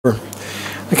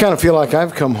I kind of feel like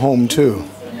I've come home too.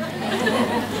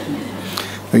 Now,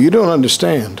 you don't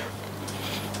understand.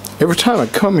 Every time I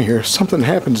come here, something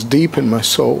happens deep in my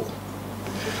soul.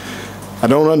 I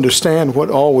don't understand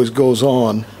what always goes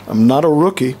on. I'm not a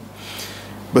rookie,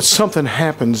 but something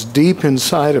happens deep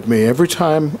inside of me every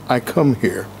time I come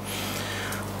here.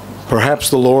 Perhaps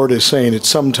the Lord is saying at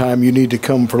some time you need to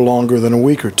come for longer than a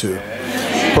week or two.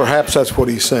 Perhaps that's what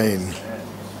He's saying.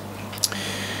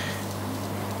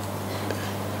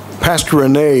 Pastor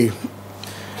Renee,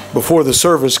 before the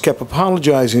service, kept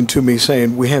apologizing to me,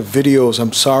 saying, "We have videos,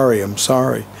 I'm sorry, I'm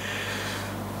sorry."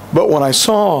 But when I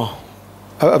saw,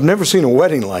 I've never seen a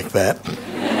wedding like that.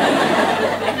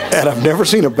 And I've never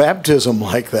seen a baptism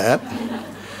like that.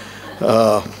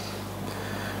 But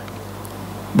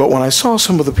when I saw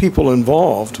some of the people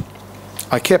involved,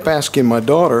 I kept asking my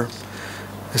daughter,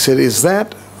 I said, "Is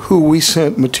that who we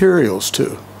sent materials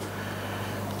to?"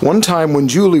 One time when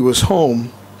Julie was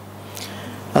home,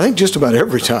 I think just about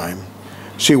every time,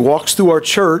 she walks through our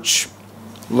church,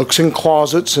 looks in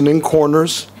closets and in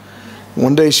corners.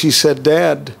 One day she said,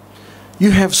 "Dad,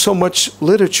 you have so much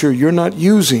literature you're not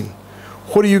using.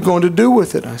 What are you going to do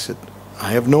with it?" I said,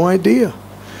 "I have no idea."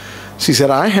 She said,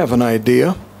 "I have an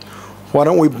idea. Why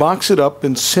don't we box it up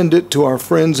and send it to our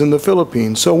friends in the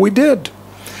Philippines?" So we did.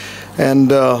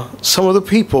 And some of the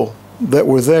people that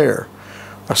were there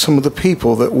are some of the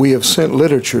people that we have sent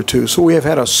literature to. So we have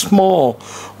had a small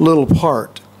little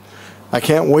part. I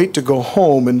can't wait to go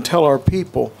home and tell our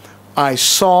people I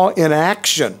saw in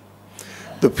action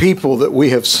the people that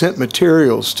we have sent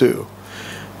materials to.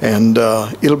 And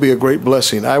it'll be a great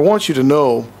blessing. I want you to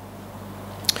know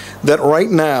that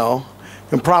right now,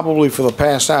 and probably for the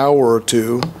past hour or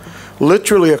two,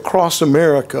 literally across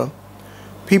America,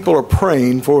 people are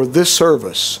praying for this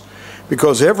service.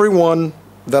 Because everyone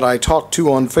that I talk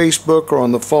to on Facebook or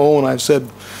on the phone, I've said,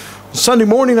 "Sunday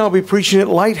morning I'll be preaching at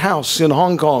Lighthouse in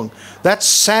Hong Kong. That's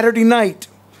Saturday night.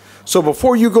 So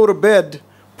before you go to bed,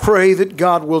 pray that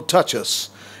God will touch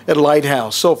us at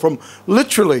Lighthouse." So from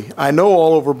literally, I know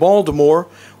all over Baltimore,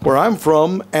 where I'm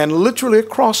from, and literally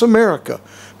across America,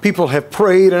 people have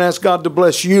prayed and asked God to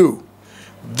bless you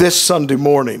this Sunday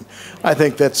morning. I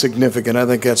think that's significant. I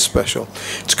think that's special.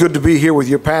 It's good to be here with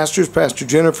your pastors, Pastor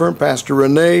Jennifer and Pastor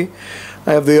Renee.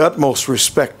 I have the utmost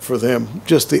respect for them,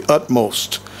 just the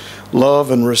utmost love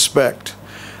and respect.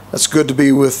 It's good to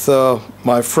be with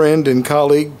my friend and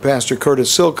colleague, Pastor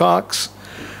Curtis Silcox.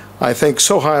 I think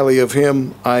so highly of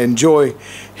him. I enjoy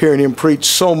hearing him preach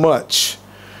so much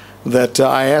that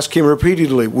I asked him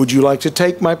repeatedly, "Would you like to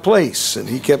take my place?" And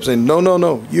he kept saying, "No, no,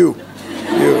 no, you."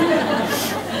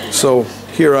 So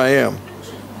here I am.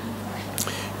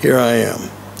 Here I am.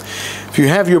 If you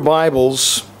have your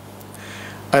Bibles,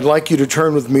 I'd like you to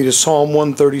turn with me to Psalm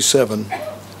 137.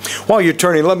 While you're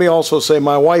turning, let me also say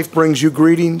my wife brings you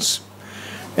greetings,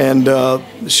 and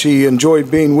she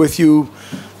enjoyed being with you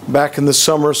back in the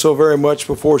summer so very much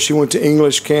before she went to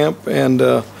English camp, and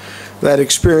that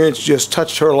experience just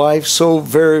touched her life so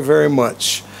very, very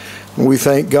much. And we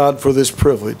thank God for this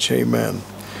privilege. Amen.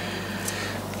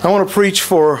 I want to preach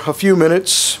for a few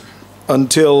minutes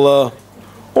until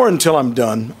I'm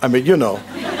done. I mean, you know.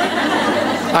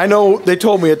 I know they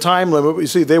told me a time limit, but you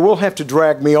see, they will have to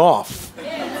drag me off.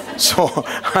 So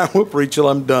I will preach till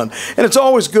I'm done. And it's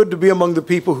always good to be among the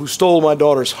people who stole my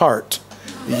daughter's heart.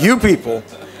 You people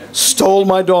stole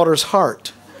my daughter's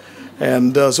heart.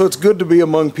 And so it's good to be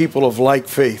among people of like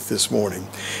faith this morning.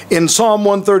 In Psalm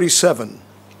 137,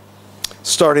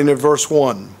 starting at verse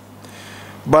 1,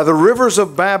 "By the rivers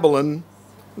of Babylon,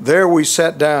 there we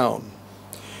sat down.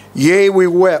 Yea, we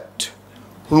wept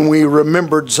when we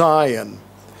remembered Zion."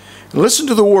 And listen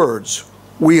to the words.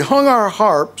 "We hung our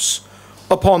harps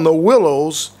upon the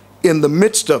willows in the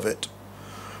midst of it.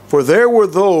 For there were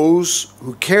those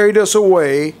who carried us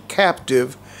away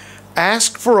captive,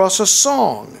 asked for us a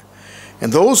song.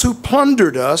 And those who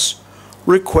plundered us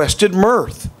requested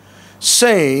mirth,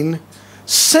 saying,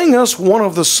 'Sing us one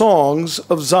of the songs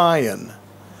of Zion.'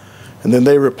 And then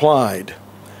they replied,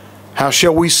 'How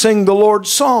shall we sing the Lord's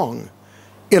song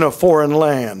in a foreign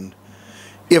land?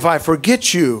 If I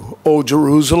forget you, O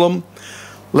Jerusalem,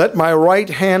 let my right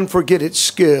hand forget its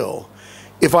skill.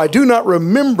 If I do not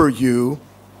remember you,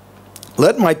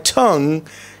 let my tongue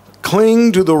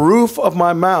cling to the roof of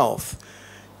my mouth.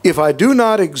 If I do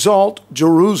not exalt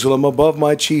Jerusalem above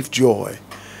my chief joy.'"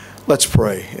 Let's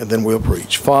pray, and then we'll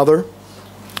preach. Father,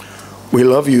 we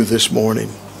love you this morning.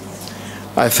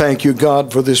 I thank you,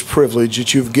 God, for this privilege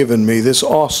that you've given me, this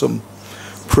awesome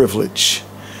privilege.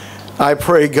 I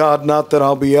pray, God, not that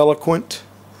I'll be eloquent.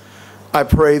 I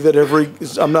pray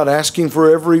that I'm not asking for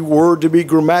every word to be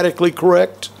grammatically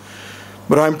correct,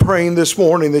 but I'm praying this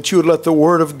morning that you would let the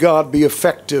Word of God be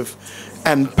effective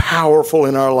and powerful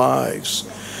in our lives.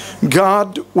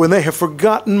 God, when they have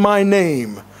forgotten my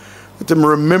name, let them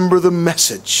remember the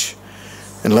message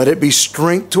and let it be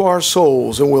strength to our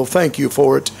souls, and we'll thank you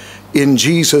for it in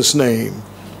Jesus' name.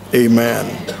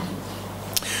 Amen.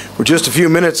 For just a few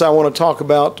minutes, I want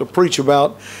to preach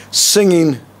about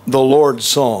singing the Lord's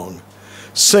song.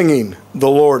 Singing the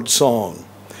Lord's song.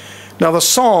 Now, the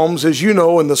Psalms, as you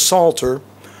know, in the Psalter,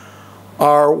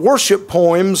 are worship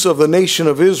poems of the nation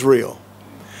of Israel.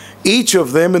 Each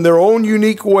of them, in their own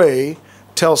unique way,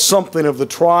 tells something of the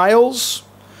trials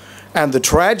and the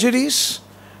tragedies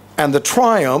and the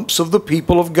triumphs of the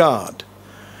people of God.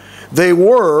 They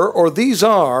were, or these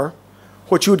are,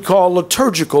 what you would call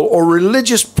liturgical or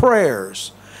religious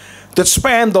prayers that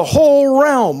span the whole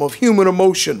realm of human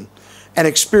emotion and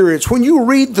experience. When you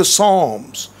read the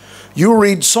Psalms, you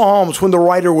read Psalms when the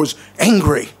writer was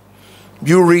angry.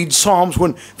 You read Psalms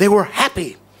when they were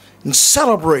happy and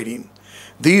celebrating.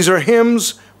 These are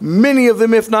hymns, many of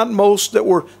them, if not most, that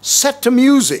were set to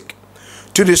music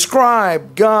to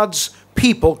describe God's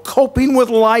people coping with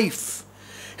life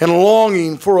and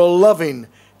longing for a loving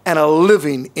and a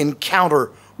living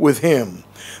encounter with Him.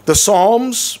 The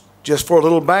Psalms, just for a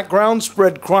little background,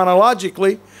 spread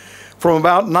chronologically from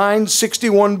about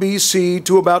 961 BC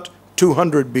to about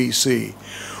 200 BC,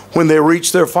 when they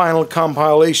reached their final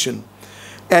compilation.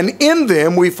 And in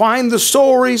them we find the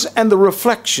stories and the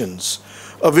reflections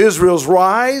of Israel's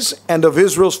rise and of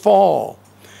Israel's fall.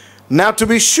 Now, to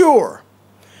be sure,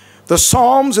 the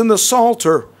Psalms in the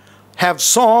Psalter have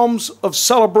psalms of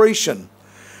celebration,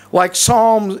 like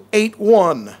Psalm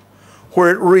 8:1,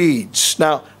 where it reads,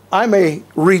 now I may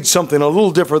read something a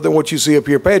little different than what you see up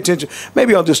here. Pay attention.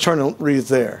 Maybe I'll just turn and read it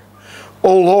there.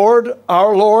 O Lord,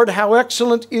 our Lord, how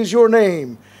excellent is your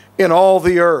name in all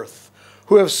the earth,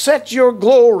 who have set your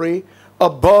glory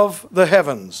above the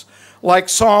heavens. Like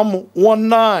Psalm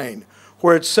 1:9,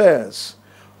 where it says,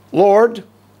 Lord,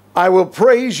 I will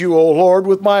praise you, O Lord,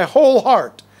 with my whole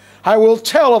heart. I will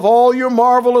tell of all your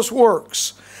marvelous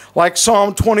works. Like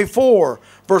Psalm 24,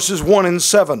 verses 1 and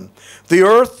 7. The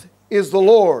earth is the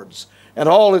Lord's, and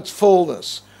all its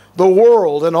fullness, the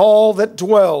world and all that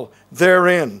dwell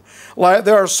therein.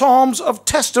 There are psalms of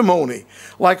testimony,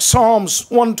 like Psalms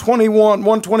 121,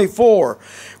 124,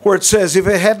 where it says, if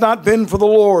it had not been for the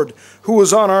Lord who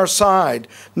was on our side,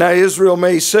 now Israel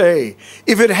may say,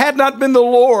 if it had not been the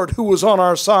Lord who was on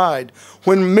our side,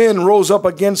 when men rose up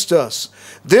against us,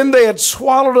 then they had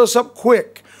swallowed us up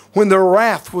quick, when their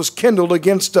wrath was kindled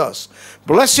against us.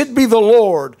 Blessed be the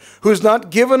Lord, who has not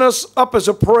given us up as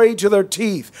a prey to their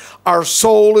teeth. Our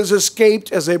soul is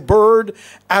escaped as a bird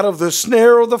out of the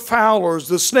snare of the fowlers.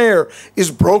 The snare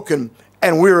is broken,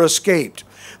 and we're escaped.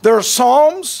 There are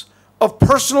psalms of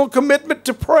personal commitment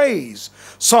to praise.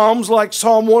 Psalms like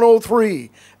Psalm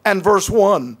 103 and verse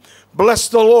 1. Bless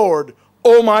the Lord,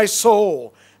 O my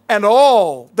soul, and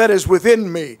all that is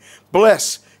within me.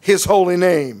 Bless His holy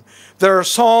name. There are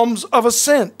psalms of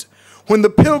ascent, when the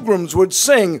pilgrims would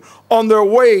sing on their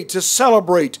way to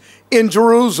celebrate in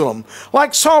Jerusalem.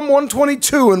 Like Psalm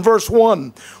 122 and verse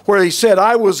 1, where he said,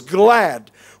 I was glad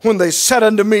when they said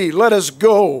unto me, let us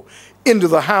go into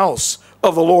the house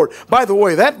of the Lord. By the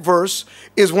way, that verse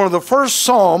is one of the first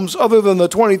psalms, other than the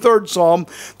 23rd Psalm,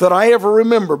 that I ever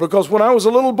remember. Because when I was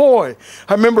a little boy,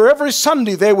 I remember every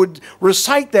Sunday they would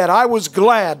recite that. I was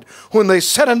glad when they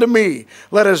said unto me,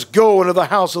 let us go into the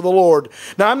house of the Lord.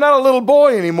 Now, I'm not a little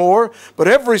boy anymore, but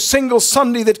every single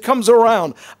Sunday that comes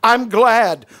around, I'm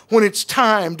glad when it's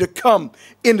time to come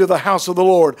into the house of the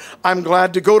Lord. I'm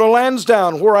glad to go to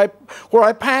Lansdowne, where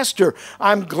I pastor.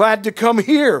 I'm glad to come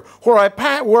here, where I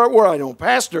don't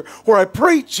pastor, where I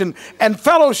preach and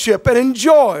fellowship and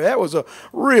enjoy. That was a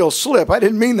real slip. I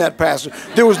didn't mean that, Pastor.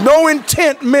 There was no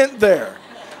intent meant there.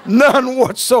 None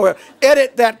whatsoever.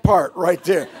 Edit that part right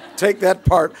there. Take that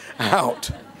part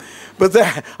out. But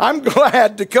I'm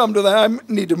glad to come to that.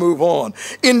 I need to move on.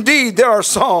 Indeed, there are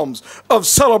psalms of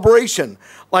celebration,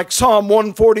 like Psalm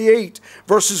 148,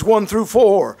 verses 1 through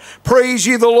 4. Praise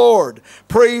ye the Lord.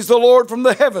 Praise the Lord from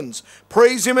the heavens.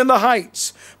 Praise Him in the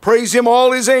heights. Praise Him,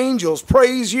 all His angels.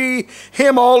 Praise ye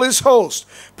Him, all His host.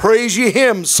 Praise ye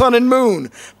Him, sun and moon.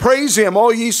 Praise Him,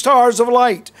 all ye stars of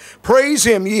light. Praise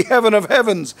Him, ye heaven of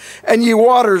heavens, and ye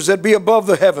waters that be above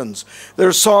the heavens.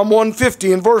 There's Psalm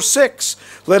 150 and verse 6.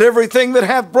 Let everything that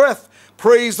hath breath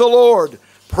praise the Lord.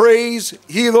 Praise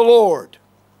ye the Lord.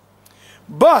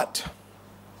 But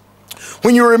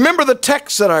when you remember the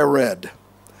text that I read,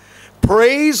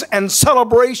 praise and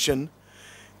celebration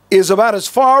is about as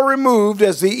far removed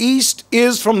as the east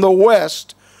is from the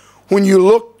west when you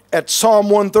look at Psalm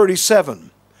 137.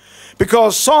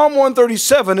 Because Psalm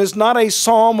 137 is not a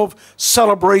psalm of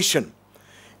celebration.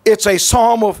 It's a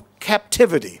psalm of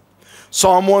captivity.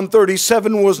 Psalm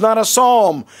 137 was not a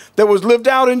psalm that was lived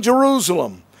out in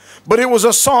Jerusalem, but it was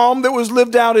a psalm that was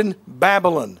lived out in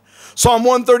Babylon. Psalm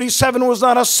 137 was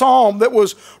not a psalm that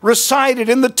was recited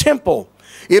in the temple.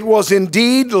 It was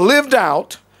indeed lived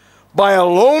out by a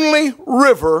lonely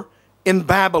river in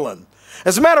Babylon.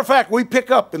 As a matter of fact, we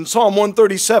pick up in Psalm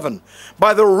 137,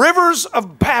 by the rivers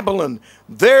of Babylon,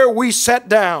 there we sat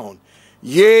down.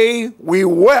 Yea, we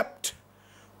wept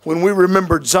when we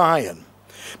remembered Zion.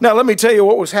 Now, let me tell you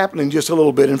what was happening just a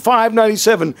little bit. In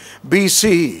 597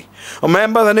 BC, a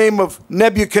man by the name of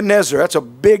Nebuchadnezzar, that's a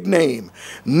big name,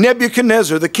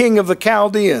 Nebuchadnezzar, the king of the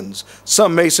Chaldeans,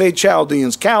 some may say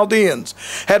Chaldeans,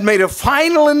 had made a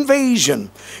final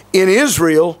invasion in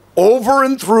Israel over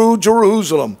and through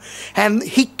Jerusalem. And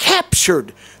he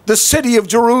captured the city of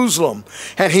Jerusalem.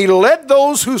 And he led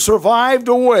those who survived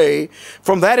away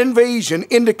from that invasion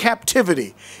into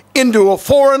captivity, into a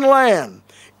foreign land,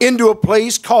 into a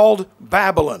place called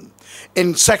Babylon.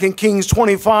 In 2 Kings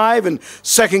 25 and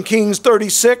 2 Kings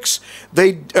 36,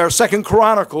 or 2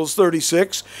 Chronicles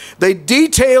 36, they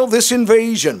detail this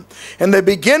invasion. And they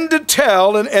begin to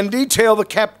tell and detail the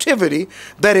captivity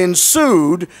that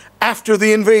ensued after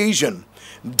the invasion.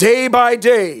 Day by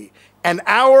day and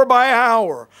hour by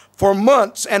hour, for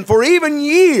months and for even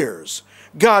years,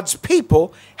 God's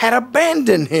people had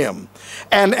abandoned him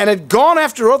and had gone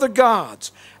after other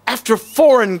gods, after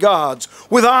foreign gods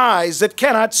with eyes that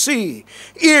cannot see,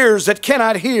 ears that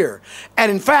cannot hear.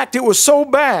 And in fact, it was so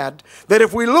bad that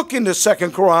if we look into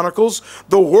 2 Chronicles,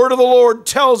 the word of the Lord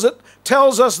tells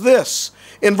us this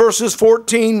in verses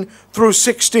 14 through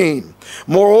 16.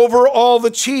 Moreover, all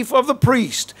the chief of the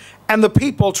priest and the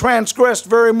people transgressed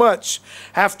very much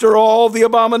after all the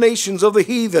abominations of the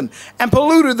heathen, and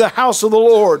polluted the house of the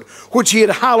Lord, which he had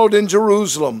hallowed in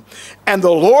Jerusalem. And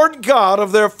the Lord God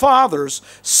of their fathers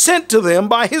sent to them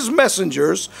by his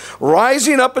messengers,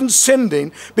 rising up and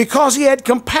sending, because he had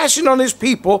compassion on his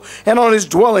people and on his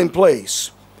dwelling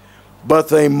place. But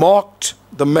they mocked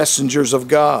the messengers of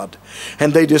God,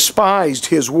 and they despised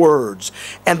his words,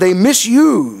 and they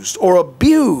misused or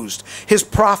abused his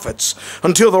prophets,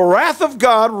 until the wrath of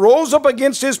God rose up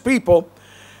against his people,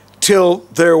 till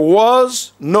there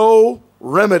was no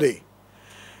remedy.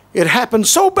 It happened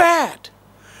so bad.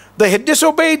 They had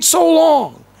disobeyed so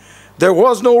long. There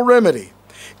was no remedy.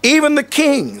 Even the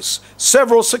kings,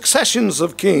 several successions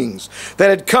of kings that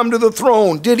had come to the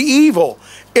throne, did evil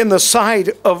in the sight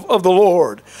of the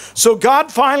Lord. So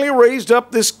God finally raised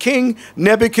up this king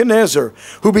Nebuchadnezzar,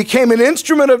 who became an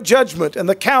instrument of judgment in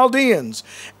the Chaldeans,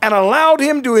 and allowed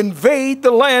him to invade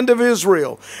the land of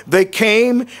Israel. They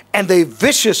came and they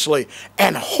viciously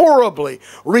and horribly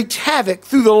wreaked havoc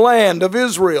through the land of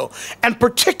Israel, and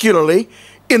particularly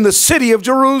in the city of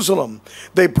Jerusalem.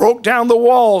 They broke down the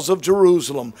walls of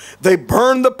Jerusalem. They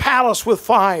burned the palace with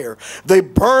fire. They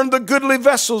burned the goodly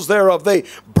vessels thereof. They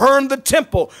burned the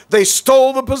temple. They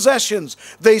stole the possessions.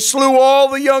 They slew all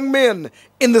the young men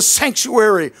in the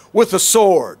sanctuary with the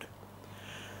sword.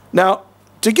 Now,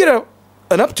 to get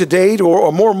an up-to-date or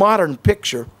a more modern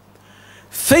picture,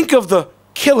 think of the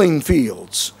killing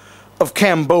fields of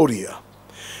Cambodia.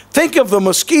 Think of the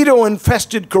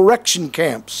mosquito-infested correction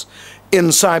camps in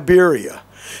Siberia.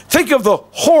 Think of the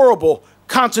horrible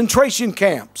concentration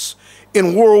camps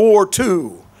in World War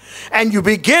II. And you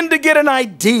begin to get an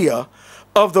idea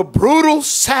of the brutal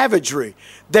savagery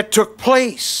that took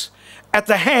place at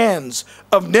the hands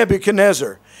of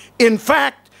Nebuchadnezzar. In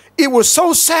fact, it was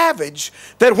so savage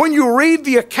that when you read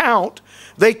the account,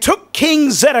 they took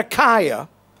King Zedekiah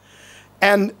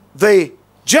and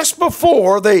just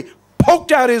before they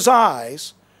poked out his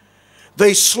eyes,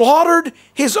 they slaughtered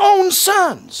his own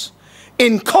sons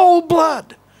in cold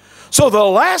blood. So the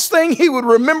last thing he would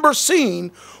remember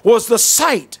seeing was the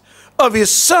sight of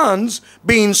his sons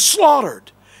being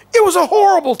slaughtered. It was a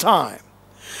horrible time.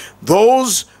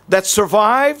 Those that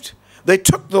survived, they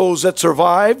took those that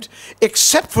survived,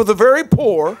 except for the very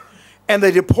poor, and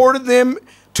they deported them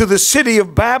to the city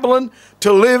of Babylon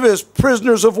to live as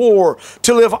prisoners of war,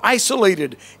 to live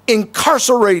isolated,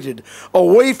 incarcerated,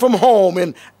 away from home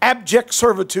in abject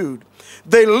servitude.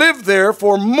 They lived there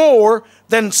for more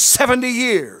than 70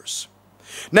 years.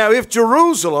 Now, if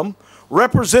Jerusalem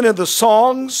represented the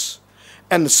songs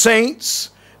and the saints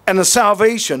and the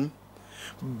salvation,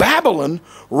 Babylon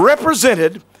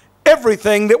represented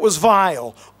everything that was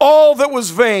vile, all that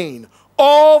was vain,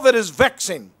 all that is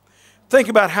vexing. think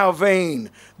about how vain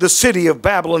the city of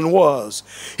Babylon was.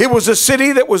 It was a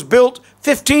city that was built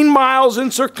 15 miles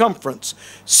in circumference,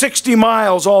 60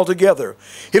 miles altogether.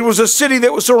 It was a city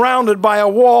that was surrounded by a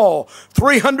wall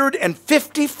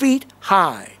 350 feet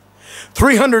high,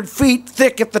 300 feet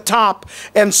thick at the top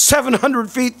and 700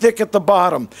 feet thick at the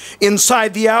bottom.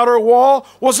 Inside the outer wall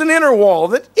was an inner wall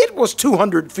that it was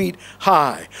 200 feet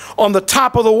high. On the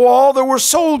top of the wall there were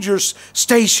soldiers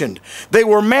stationed. They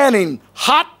were manning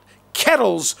hot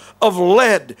kettles of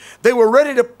lead. They were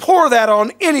ready to pour that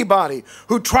on anybody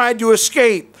who tried to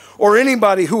escape or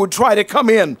anybody who would try to come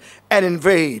in and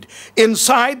invade.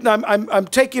 Inside, I'm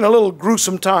taking a little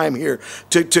gruesome time here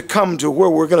to come to where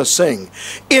we're going to sing.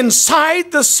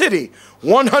 Inside the city,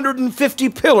 150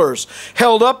 pillars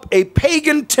held up a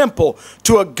pagan temple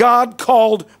to a god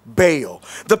called Baal.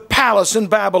 The palace in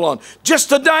Babylon, just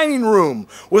the dining room,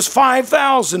 was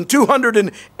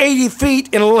 5,280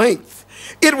 feet in length.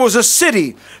 It was a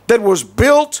city that was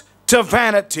built to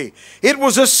vanity. It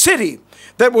was a city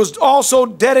that was also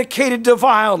dedicated to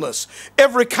vileness.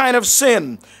 Every kind of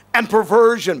sin and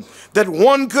perversion that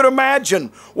one could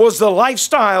imagine was the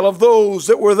lifestyle of those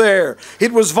that were there.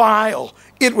 It was vile.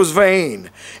 It was vain.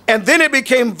 And then it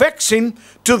became vexing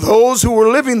to those who were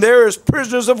living there as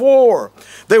prisoners of war.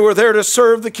 They were there to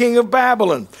serve the king of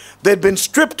Babylon. They'd been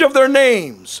stripped of their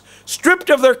names, stripped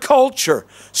of their culture,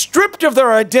 stripped of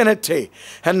their identity,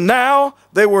 and now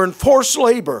they were in forced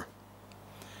labor.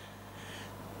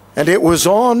 And it was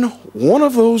on one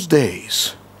of those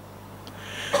days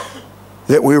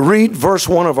that we read verse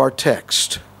 1 of our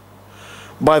text.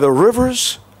 By the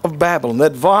rivers of Babylon,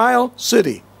 that vile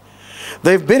city,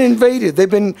 they've been invaded, they've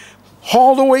been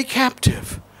hauled away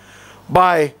captive.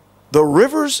 By the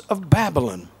rivers of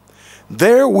Babylon,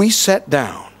 there we sat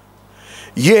down.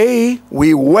 Yea,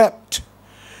 we wept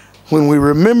when we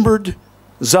remembered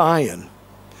Zion.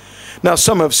 Now,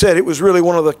 some have said it was really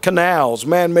one of the canals,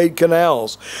 man-made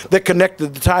canals, that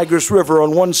connected the Tigris River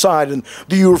on one side and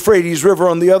the Euphrates River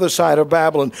on the other side of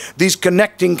Babylon. These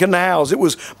connecting canals. It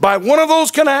was by one of those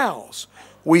canals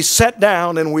we sat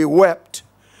down and we wept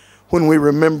when we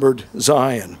remembered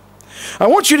Zion. I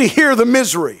want you to hear the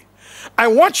misery. I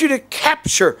want you to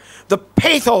capture the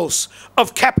pathos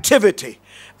of captivity,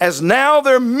 as now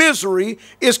their misery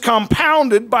is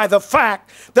compounded by the fact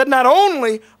that not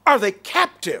only are they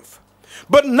captive,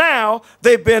 but now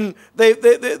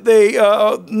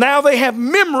now they have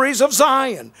memories of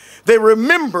Zion. They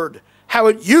remembered how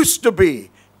it used to be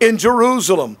in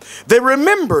Jerusalem. They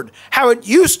remembered how it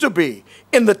used to be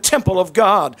in the temple of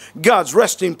God, God's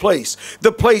resting place,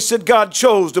 the place that God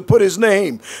chose to put his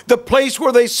name, the place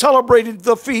where they celebrated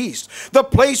the feast, the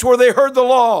place where they heard the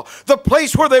law, the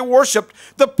place where they worshiped,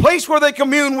 the place where they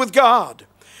communed with God.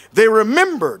 They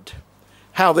remembered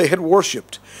how they had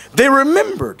worshiped. They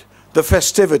remembered the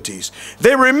festivities.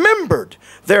 They remembered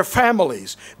their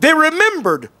families. They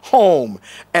remembered home,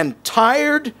 and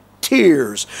tired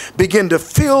tears began to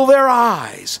fill their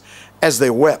eyes as they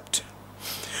wept.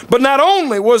 But not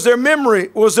only was there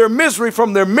misery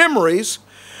from their memories,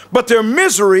 but their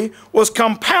misery was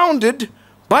compounded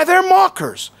by their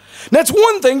mockers. Now, it's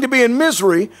one thing to be in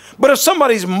misery, but if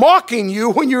somebody's mocking you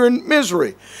when you're in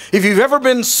misery, if you've ever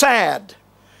been sad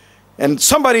and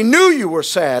somebody knew you were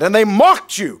sad and they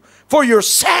mocked you for your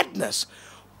sadness,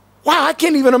 wow, I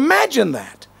can't even imagine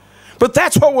that. But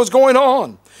that's what was going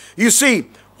on. You see,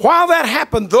 while that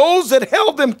happened, those that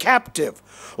held them captive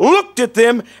looked at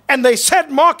them and they said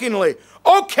mockingly,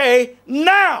 okay,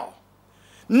 now,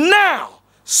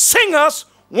 sing us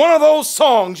one of those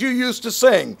songs you used to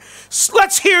sing.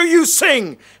 Let's hear you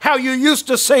sing how you used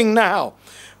to sing now.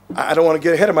 I don't want to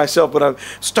get ahead of myself, but I'm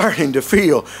starting to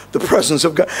feel the presence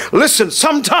of God. Listen,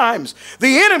 sometimes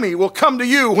the enemy will come to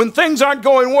you when things aren't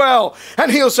going well,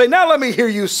 and he'll say, now let me hear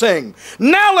you sing.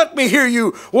 Now let me hear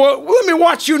you. Well, let me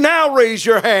watch you now raise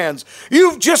your hands.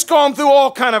 You've just gone through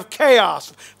all kind of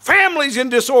chaos. Families in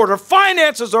disorder.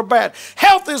 Finances are bad.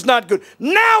 Health is not good.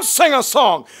 Now sing a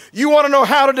song. You want to know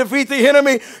how to defeat the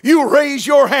enemy? You raise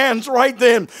your hands right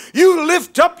then. You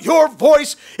lift up your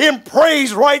voice in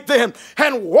praise right then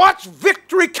and watch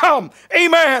victory come.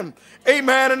 Amen.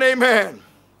 Amen and amen.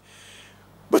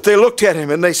 But they looked at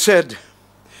him and they said,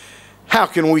 how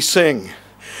can we sing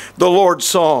the Lord's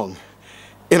song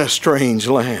in a strange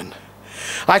land?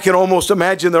 I can almost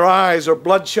imagine their eyes are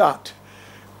bloodshot.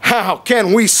 How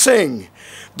can we sing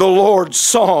the Lord's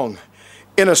song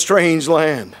in a strange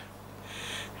land?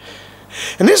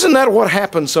 And isn't that what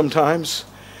happens sometimes?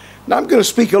 Now I'm going to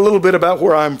speak a little bit about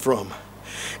where I'm from.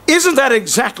 Isn't that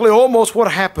exactly almost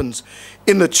what happens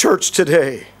in the church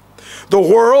today? The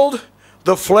world,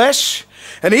 the flesh,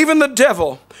 and even the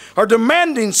devil are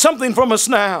demanding something from us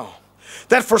now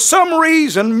that for some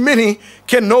reason many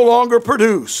can no longer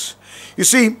produce. You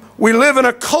see, we live in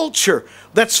a culture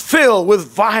that's filled with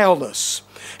vileness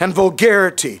and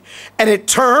vulgarity, and it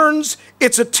turns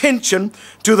its attention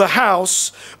to the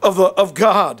house of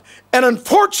God. And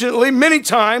unfortunately, many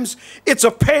times, it's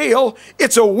a pale,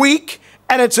 it's a weak,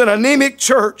 and it's an anemic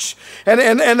church.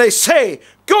 And they say,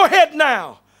 go ahead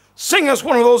now. Sing us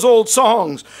one of those old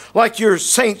songs like your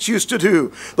saints used to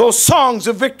do. Those songs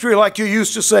of victory like you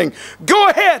used to sing. Go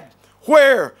ahead.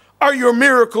 Where are your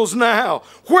miracles now?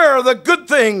 Where are the good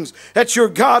things that your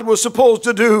God was supposed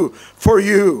to do for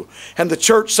you? And the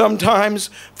church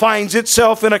sometimes finds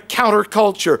itself in a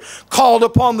counterculture, called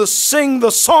upon to sing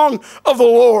the song of the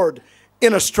Lord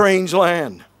in a strange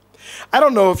land. I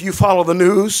don't know if you follow the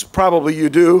news. Probably you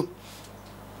do.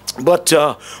 But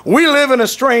we live in a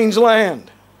strange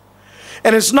land.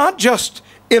 And it's not just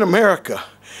in America.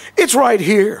 It's right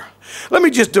here. Let me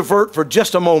just divert for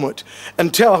just a moment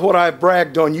and tell what I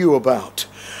bragged on you about.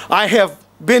 I have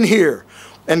been here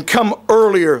and come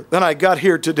earlier than I got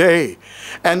here today.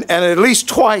 And at least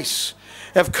twice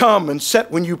have come and sat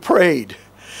when you prayed.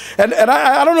 And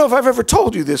I don't know if I've ever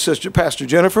told you this, Sister Pastor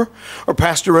Jennifer or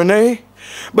Pastor Renee,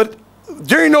 but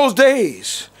during those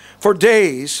days, for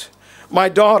days, my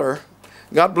daughter,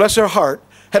 God bless her heart,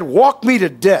 had walked me to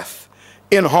death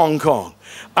in Hong Kong.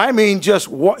 I mean, just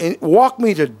walk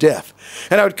me to death.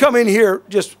 And I would come in here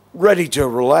just ready to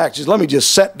relax. Just let me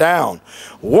just sit down,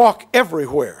 walk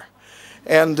everywhere.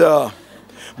 And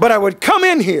but I would come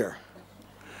in here,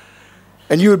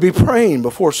 and you would be praying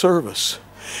before service.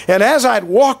 And as I'd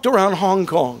walked around Hong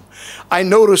Kong, I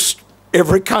noticed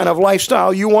every kind of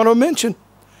lifestyle you want to mention.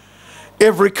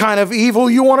 Every kind of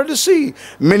evil you wanted to see.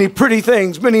 Many pretty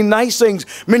things, many nice things,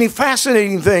 many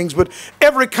fascinating things, but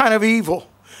every kind of evil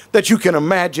that you can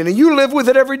imagine. And you live with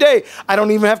it every day. I don't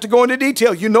even have to go into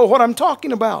detail. You know what I'm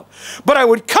talking about. But I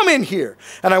would come in here,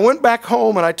 and I went back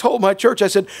home, and I told my church, I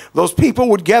said, those people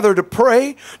would gather to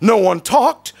pray. No one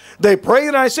talked. They prayed,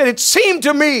 and I said, it seemed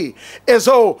to me as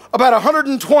though about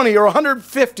 120 or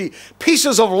 150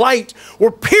 pieces of light were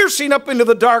piercing up into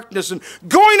the darkness and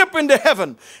going up into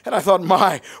heaven. And I thought,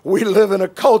 we live in a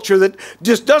culture that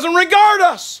just doesn't regard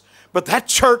us. But that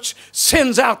church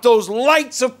sends out those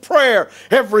lights of prayer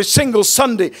every single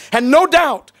Sunday. And no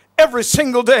doubt, every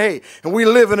single day. And we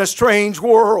live in a strange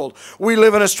world. We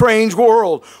live in a strange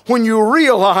world when you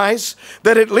realize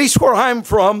that at least where I'm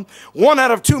from, 1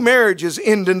 out of 2 marriages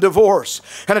end in divorce.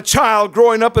 And a child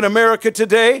growing up in America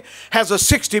today has a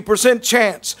 60%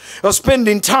 chance of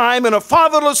spending time in a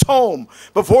fatherless home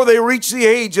before they reach the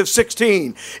age of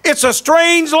 16. It's a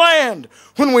strange land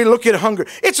when we look at hunger.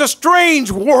 It's a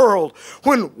strange world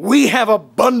when we have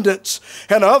abundance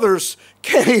and others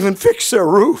can't even fix their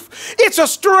roof. It's a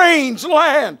strange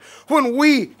land when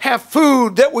we have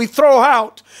food that we throw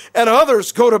out and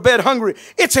others go to bed hungry.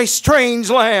 It's a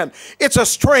strange land. It's a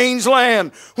strange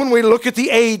land when we look at the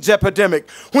AIDS epidemic,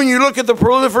 when you look at the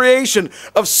proliferation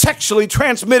of sexually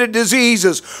transmitted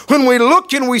diseases, when we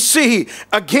look and we see,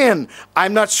 again,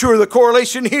 I'm not sure the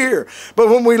correlation here, but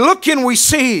when we look and we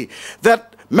see that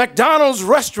McDonald's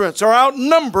restaurants are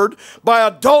outnumbered by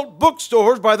adult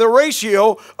bookstores by the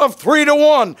ratio of 3 to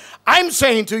 1. I'm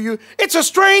saying to you, it's a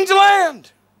strange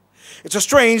land. It's a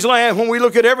strange land when we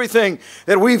look at everything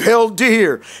that we've held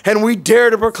dear and we dare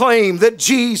to proclaim that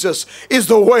Jesus is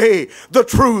the way, the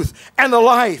truth, and the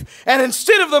life. And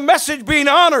instead of the message being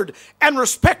honored and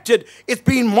respected, it's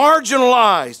being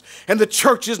marginalized. And the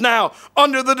church is now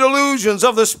under the delusions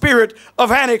of the spirit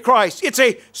of Antichrist. It's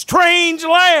a strange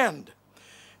land.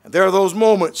 And there are those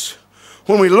moments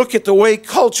when we look at the way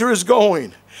culture is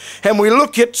going, and we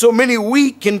look at so many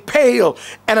weak and pale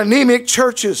and anemic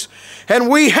churches, and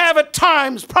we have at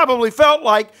times probably felt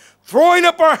like throwing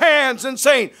up our hands and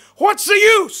saying, what's the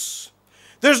use?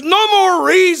 There's no more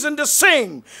reason to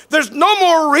sing. There's no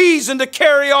more reason to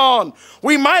carry on.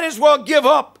 We might as well give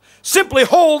up. Simply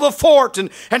hold the fort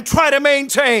and try to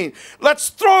maintain. Let's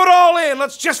throw it all in.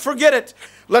 Let's just forget it.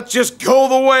 Let's just go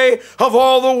the way of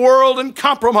all the world and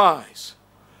compromise.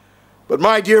 But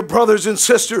my dear brothers and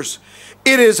sisters,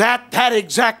 it is at that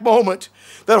exact moment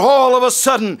that all of a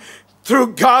sudden,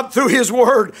 through God, through His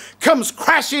Word, comes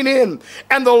crashing in.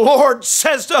 And the Lord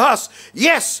says to us,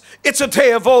 yes, it's a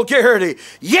day of vulgarity.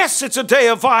 Yes, it's a day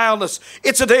of vileness.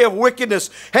 It's a day of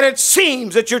wickedness. And it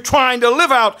seems that you're trying to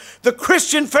live out the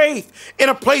Christian faith in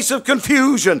a place of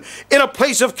confusion, in a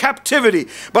place of captivity.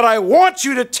 But I want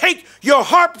you to take your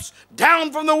harps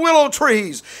down from the willow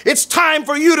trees. It's time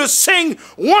for you to sing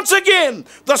once again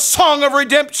the song of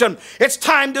redemption. It's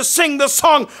time to sing the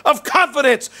song of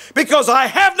confidence, because I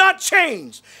have not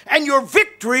changed and your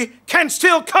victory can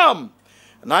still come.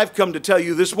 And I've come to tell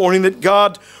you this morning that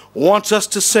God wants us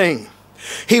to sing.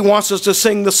 He wants us to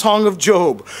sing the song of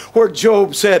Job, where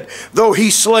Job said, though he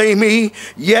slay me,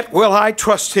 yet will I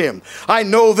trust him. I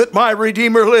know that my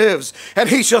Redeemer lives, and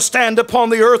he shall stand upon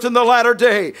the earth in the latter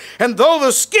day. And though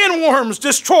the skin worms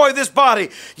destroy this body,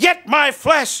 yet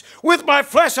with my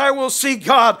flesh I will see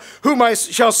God, whom I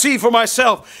shall see for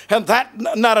myself, and that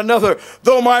not another.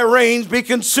 Though my reins be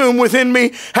consumed within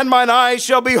me, and my eyes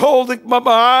shall behold the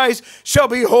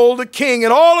King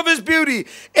and all of his beauty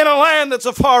in a land that's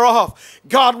afar off.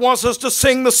 God wants us to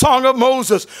sing the song of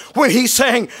Moses when he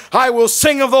sang, I will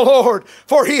sing of the Lord,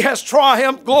 for he has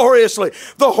triumphed gloriously.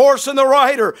 The horse and the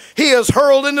rider he has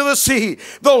hurled into the sea.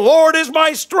 The Lord is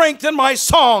my strength and my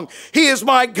song. He is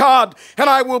my God, and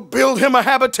I will build him a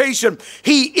habitation.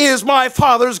 He is my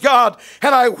father's God,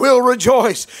 and I will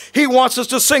rejoice. He wants us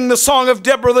to sing the song of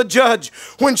Deborah the judge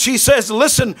when she says,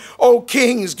 listen, O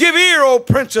kings, give ear, O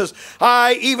princes.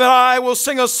 Even I will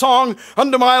sing a song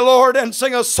unto my Lord, and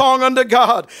sing a song unto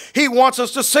God. He wants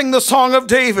us to sing the song of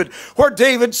David, where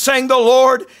David sang, the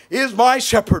Lord is my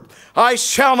shepherd, I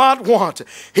shall not want.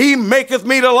 He maketh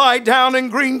me to lie down in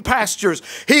green pastures.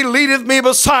 He leadeth me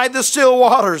beside the still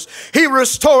waters. He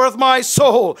restoreth my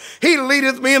soul. He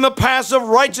leadeth me in the paths of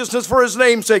righteousness for his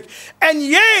name's sake. And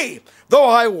yea, though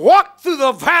I walk through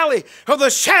the valley of the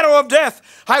shadow of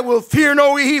death, I will fear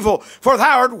no evil, for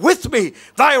thou art with me.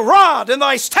 Thy rod and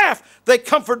thy staff, they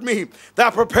comfort me. Thou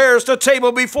preparest a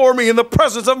table before me in the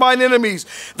presence of mine enemies.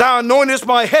 Thou anointest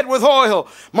my head with oil.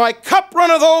 My cup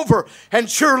runneth over, and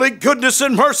surely goodness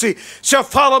and mercy shall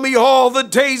follow me all the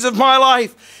days of my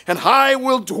life, and I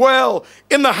will dwell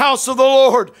in the house of the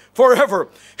Lord forever.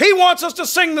 He wants us to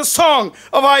sing the song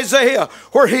of Isaiah,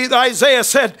 where Isaiah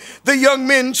said, the young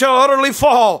men shall utterly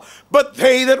fall, but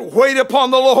they that wait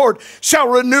upon the Lord shall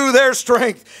renew their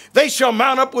strength. They shall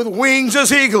mount up with wings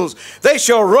as eagles. They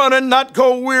shall run and not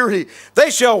go weary.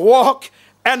 They shall walk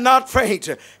and not faint.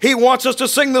 He wants us to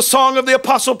sing the song of the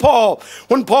Apostle Paul,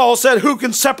 when Paul said, who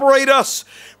can separate us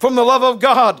from the love of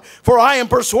God? For I am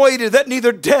persuaded that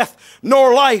neither death,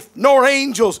 nor life, nor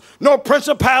angels, nor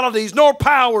principalities, nor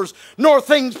powers, nor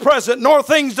things present, nor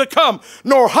things to come,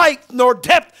 nor height, nor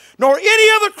depth, nor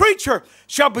any other creature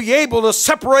shall be able to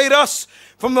separate us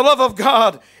from the love of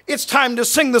God. It's time to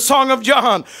sing the song of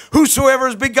John. Whosoever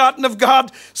is begotten of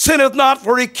God sinneth not,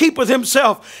 for he keepeth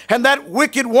himself, and that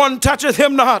wicked one toucheth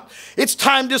him not. It's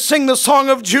time to sing the song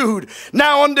of Jude.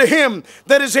 Now unto him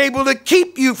that is able to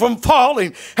keep you from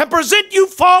falling, and present you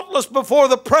faultless before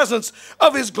the presence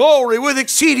of his glory with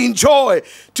exceeding joy.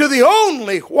 To the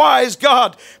only wise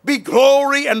God be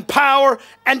glory and power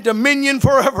and dominion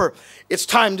forever. It's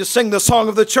time to sing the song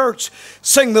of the church,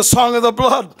 sing the song of the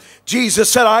blood. Jesus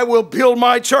said, I will build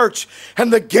my church,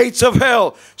 and the gates of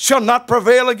hell shall not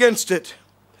prevail against it.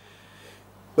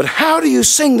 But how do you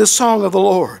sing the song of the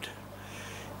Lord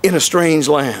in a strange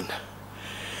land?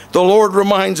 The Lord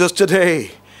reminds us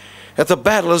today that the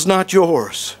battle is not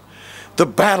yours. The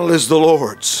battle is the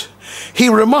Lord's. He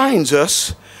reminds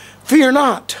us, fear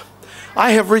not,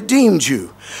 I have redeemed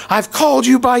you. I've called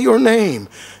you by your name.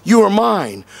 You are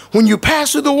mine. When you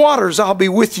pass through the waters, I'll be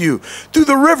with you. Through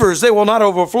the rivers, they will not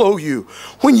overflow you.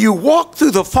 When you walk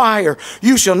through the fire,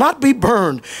 you shall not be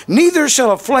burned, neither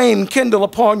shall a flame kindle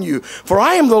upon you. For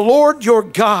I am the Lord your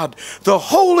God, the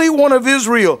Holy One of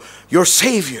Israel, your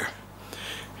Savior.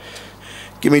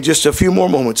 Give me just a few more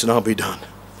moments and I'll be done.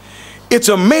 It's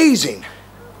amazing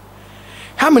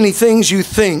how many things you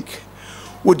think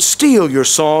would steal your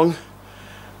song,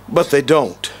 but they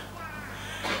don't.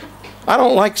 I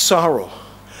don't like sorrow.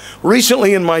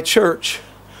 Recently in my church,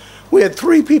 we had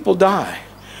 3 people die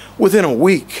within a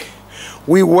week.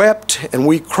 We wept and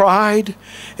we cried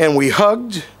and we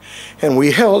hugged and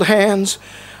we held hands.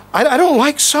 I don't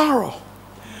like sorrow.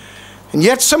 And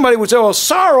yet somebody would say, well,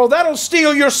 sorrow, that'll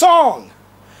steal your song.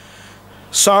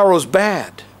 Sorrow's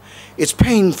bad. It's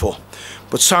painful.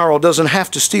 But sorrow doesn't have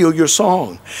to steal your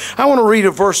song. I want to read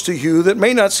a verse to you that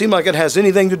may not seem like it has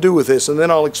anything to do with this, and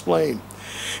then I'll explain.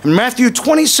 In Matthew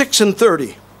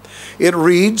 26:30, it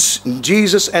reads,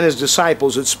 Jesus and his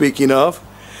disciples it's speaking of,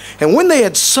 and when they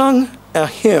had sung a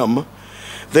hymn,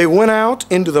 they went out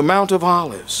into the Mount of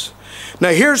Olives.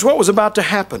 Now here's what was about to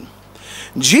happen.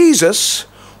 Jesus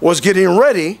was getting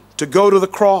ready to go to the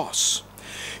cross.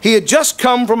 He had just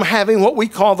come from having what we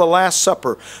call the Last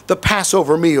Supper, the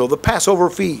Passover meal, the Passover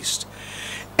feast.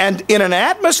 And in an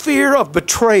atmosphere of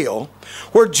betrayal,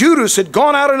 where Judas had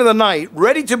gone out into the night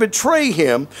ready to betray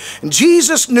him, and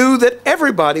Jesus knew that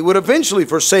everybody would eventually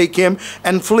forsake him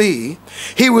and flee,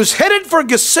 he was headed for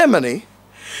Gethsemane,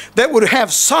 that would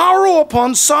have sorrow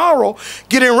upon sorrow,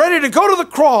 getting ready to go to the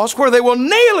cross, where they will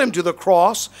nail him to the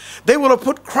cross. They will have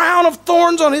put crown of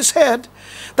thorns on his head.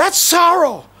 That's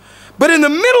sorrow. But in the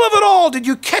middle of it all, did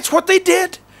you catch what they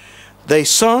did? They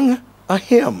sung a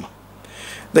hymn.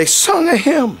 They sung a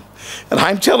hymn. And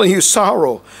I'm telling you,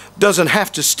 sorrow doesn't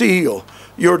have to steal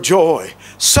your joy.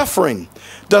 Suffering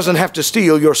doesn't have to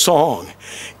steal your song.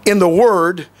 In the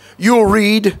Word, you'll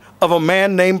read of a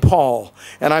man named Paul,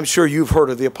 and I'm sure you've heard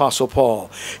of the Apostle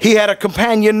Paul. He had a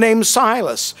companion named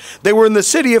Silas. They were in the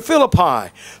city of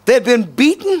Philippi. They had been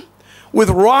beaten with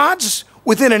rods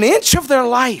within an inch of their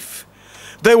life.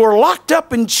 They were locked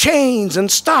up in chains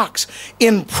and stocks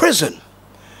in prison.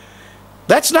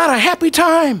 That's not a happy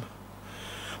time.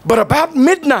 But about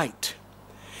midnight,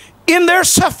 in their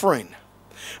suffering,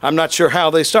 I'm not sure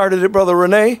how they started it, Brother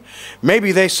Rene.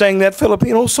 Maybe they sang that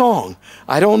Filipino song.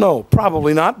 I don't know.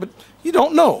 Probably not, but you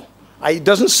don't know. It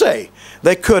doesn't say.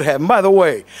 They could have. And by the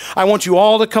way, I want you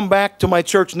all to come back to my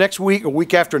church next week or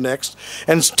week after next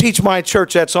and teach my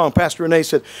church that song. Pastor Rene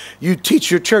said, you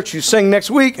teach your church, you sing next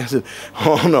week? I said,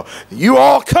 oh no. You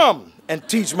all come and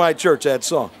teach my church that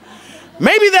song.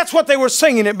 Maybe that's what they were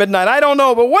singing at midnight. I don't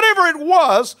know. But whatever it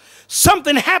was,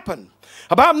 something happened.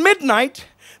 About midnight,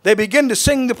 they began to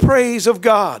sing the praise of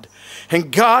God.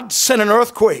 And God sent an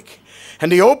earthquake.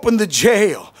 And he opened the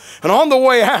jail. And on the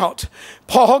way out,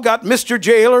 Paul got Mr.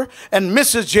 Jailer and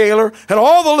Mrs. Jailer and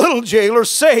all the little jailers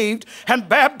saved and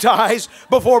baptized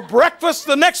before breakfast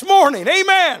the next morning.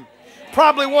 Amen.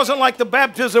 Probably wasn't like the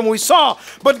baptism we saw,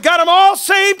 but got them all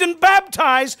saved and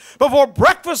baptized before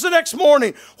breakfast the next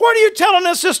morning. What are you telling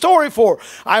us this story for?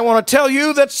 I want to tell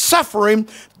you that suffering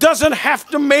doesn't have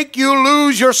to make you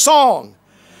lose your song.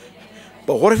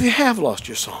 But what if you have lost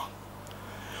your song?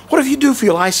 What if you do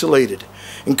feel isolated,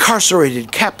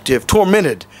 incarcerated, captive,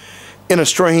 tormented in a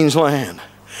strange land?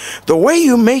 The way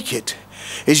you make it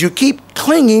is you keep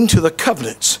clinging to the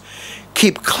covenants.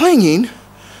 Keep clinging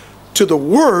to the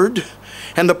Word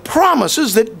and the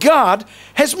promises that God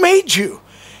has made you.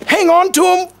 Hang on to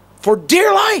them for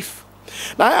dear life.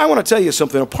 Now, I want to tell you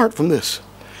something apart from this.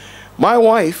 My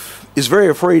wife is very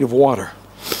afraid of water.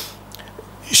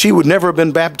 She would never have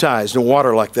been baptized in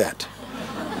water like that.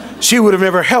 She would have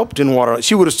never helped in water.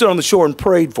 She would have stood on the shore and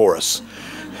prayed for us.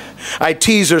 I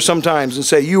tease her sometimes and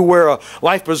say, you wear a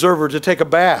life preserver to take a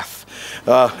bath.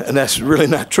 And that's really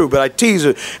not true, but I tease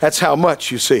her. That's how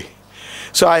much, you see.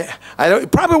 So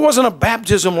it probably wasn't a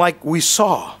baptism like we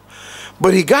saw,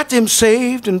 but he got them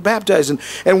saved and baptized.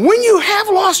 And when you have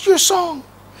lost your song,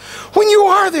 when you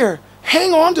are there,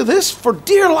 hang on to this for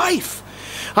dear life.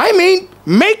 I mean,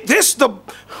 make this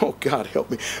oh God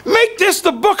help me, make this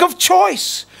the book of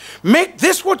choice. Make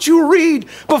this what you read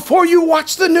before you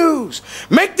watch the news.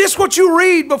 Make this what you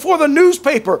read before the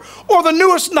newspaper or the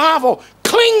newest novel.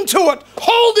 Cling to it.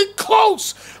 Hold it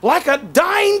close like a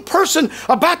dying person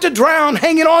about to drown,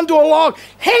 hanging on to a log.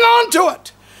 Hang on to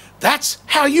it. That's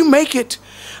how you make it.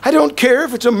 I don't care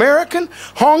if it's American,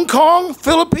 Hong Kong,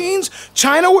 Philippines,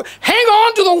 China. Hang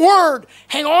on to the Word.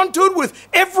 Hang on to it with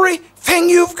everything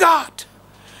you've got.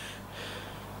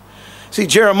 See,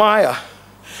 Jeremiah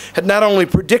had not only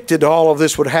predicted all of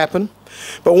this would happen,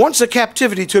 but once the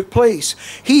captivity took place,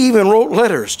 he even wrote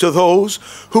letters to those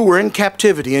who were in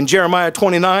captivity. In Jeremiah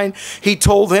 29, he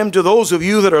told them, to those of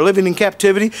you that are living in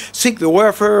captivity, seek the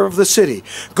welfare of the city.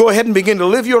 Go ahead and begin to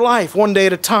live your life one day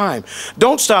at a time.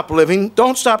 Don't stop living.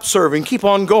 Don't stop serving. Keep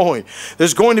on going.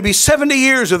 There's going to be 70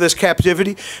 years of this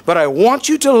captivity, but I want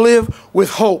you to live with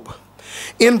hope.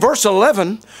 In verse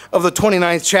 11 of the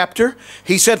 29th chapter,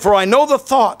 he said, for I know the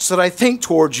thoughts that I think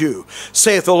towards you,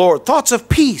 saith the Lord, thoughts of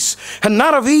peace and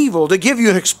not of evil, to give you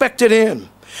an expected end.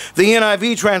 The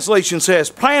NIV translation says,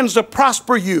 plans to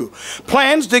prosper you,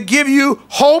 plans to give you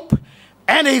hope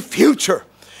and a future.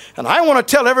 And I want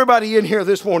to tell everybody in here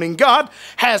this morning, God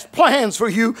has plans for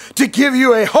you to give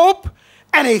you a hope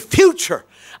and a future.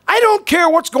 I don't care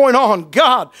what's going on.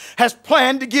 God has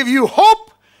planned to give you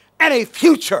hope and a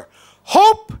future.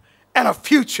 Hope and a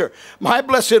future. My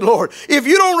blessed Lord, if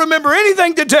you don't remember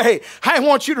anything today, I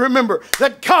want you to remember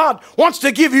that God wants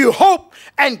to give you hope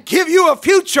and give you a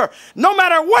future. No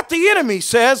matter what the enemy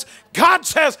says, God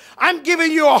says, I'm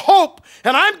giving you a hope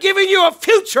and I'm giving you a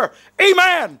future.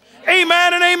 Amen.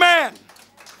 Amen and amen.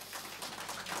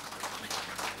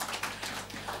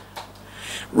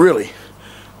 Really,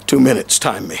 2 minutes,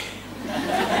 time me.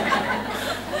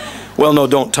 Well, no,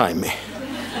 don't time me.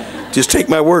 Just take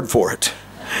my word for it.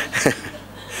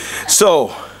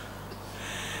 So,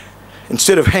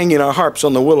 instead of hanging our harps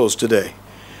on the willows today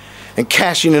and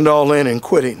cashing it all in and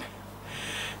quitting,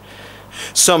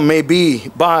 some may be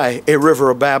by a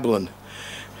river of Babylon.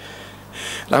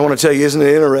 And I want to tell you, isn't it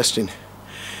interesting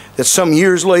that some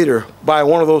years later, by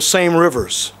one of those same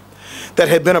rivers that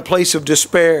had been a place of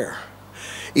despair,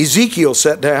 Ezekiel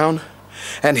sat down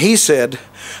and he said,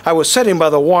 I was sitting by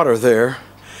the water there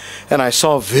and I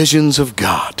saw visions of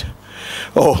God.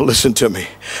 Oh, listen to me.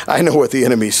 I know what the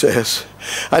enemy says.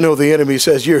 I know the enemy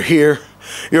says, you're here,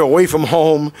 you're away from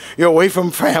home, you're away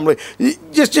from family.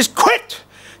 Just quit.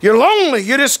 You're lonely,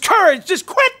 you're discouraged, just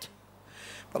quit.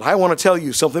 But I want to tell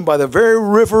you something. By the very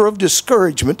river of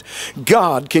discouragement,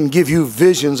 God can give you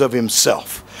visions of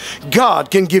himself.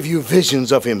 God can give you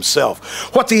visions of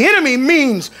himself. What the enemy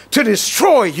means to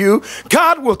destroy you,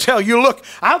 God will tell you, look,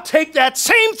 I'll take that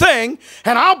same thing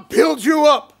and I'll build you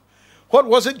up. What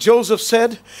was it Joseph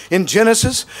said in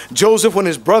Genesis? Joseph, when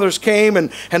his brothers came and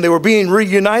they were being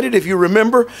reunited, if you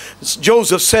remember,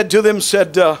 Joseph said to them,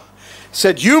 said,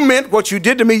 you meant what you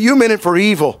did to me, you meant it for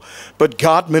evil, but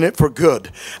God meant it for good.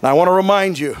 And I want to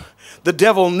remind you, the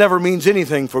devil never means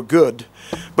anything for good,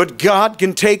 but God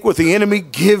can take what the enemy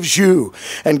gives you,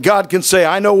 and God can say,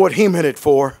 I know what he meant it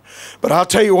for, but I'll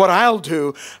tell you what I'll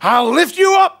do. I'll lift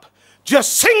you up.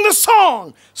 Just sing the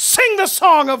song. Sing the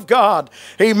song of God.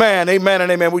 Amen, amen,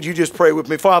 and amen. Would you just pray with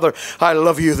me? Father, I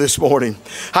love you this morning.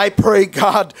 I pray,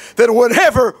 God, that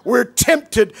whenever we're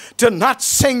tempted to not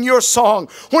sing your song,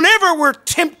 whenever we're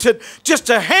tempted just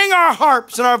to hang our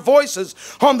harps and our voices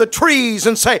on the trees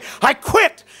and say, I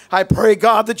quit, I pray,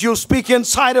 God, that you'll speak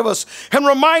inside of us and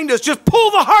remind us, just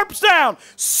pull the harps down.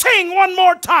 Sing one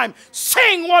more time.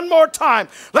 Sing one more time.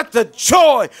 Let the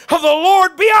joy of the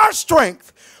Lord be our strength.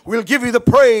 We'll give you the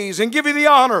praise and give you the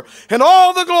honor and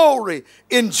all the glory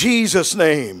in Jesus'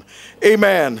 name.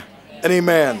 Amen and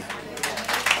amen.